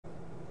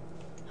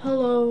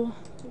Hello,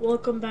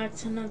 welcome back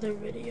to another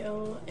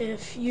video.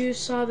 If you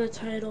saw the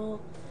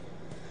title,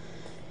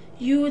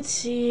 you would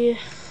see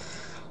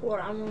what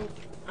I'm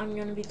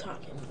gonna be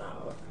talking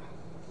about.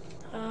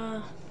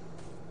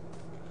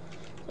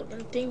 I've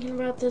been thinking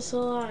about this a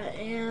lot,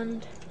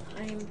 and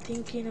I am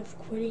thinking of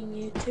quitting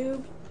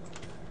YouTube.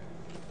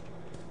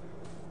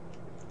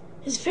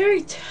 It's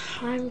very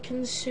time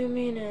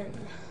consuming, and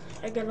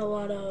I got a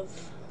lot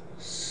of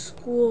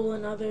school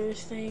and other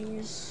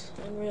things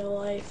in real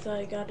life that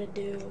I gotta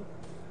do.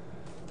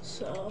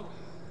 So,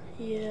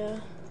 yeah.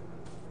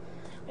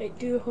 I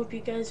do hope you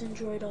guys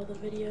enjoyed all the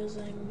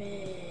videos I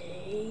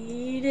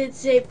made.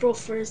 It's April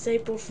 1st,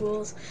 April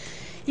Fools.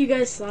 You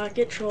guys saw it,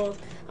 get trolled.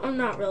 I'm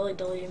not really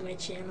deleting my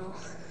channel.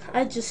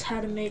 I just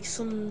had to make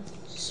some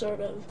sort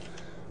of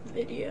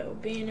video,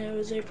 being it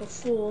was April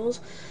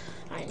Fools.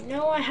 I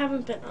know I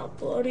haven't been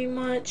uploading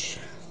much,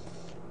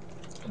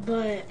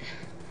 but,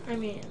 I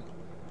mean,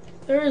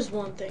 there is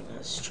one thing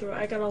that's true.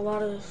 I got a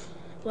lot of,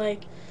 I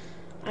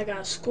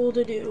got school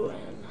to do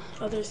and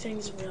other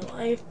things in real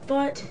life,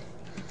 but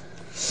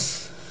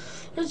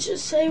let's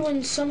just say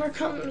when summer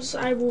comes,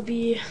 I will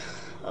be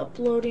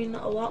uploading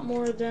a lot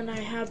more than I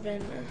have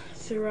been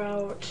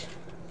throughout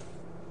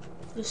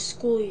the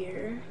school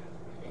year.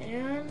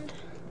 And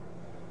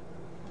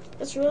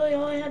that's really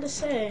all I had to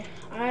say.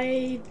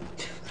 I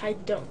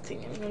don't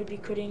think I'm going to be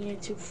quitting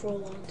YouTube for a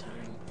long time.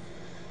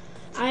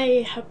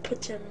 I have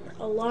put in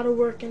a lot of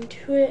work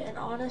into it, and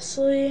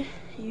honestly,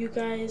 you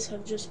guys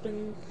have just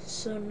been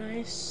so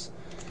nice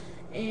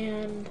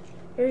and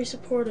very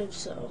supportive,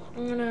 so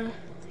I'm gonna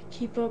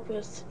keep up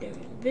with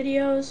doing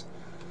videos.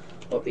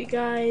 Hope you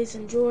guys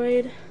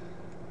enjoyed.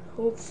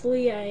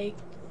 Hopefully I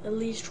at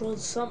least trolled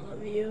some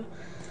of you,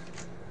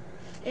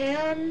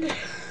 and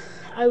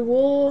I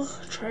will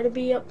try to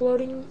be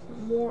uploading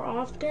more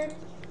often,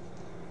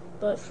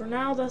 but for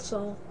now that's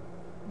all.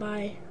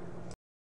 Bye.